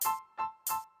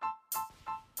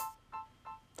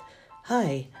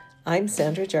Hi, I'm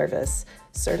Sandra Jarvis,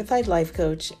 certified life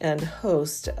coach and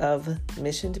host of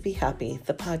Mission to Be Happy,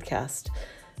 the podcast.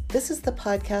 This is the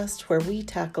podcast where we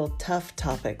tackle tough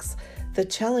topics that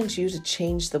challenge you to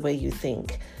change the way you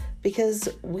think, because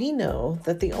we know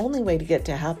that the only way to get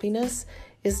to happiness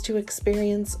is to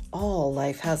experience all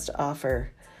life has to offer.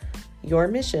 Your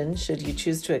mission, should you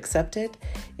choose to accept it,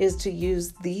 is to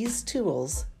use these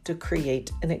tools to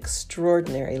create an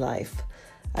extraordinary life.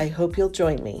 I hope you'll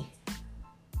join me.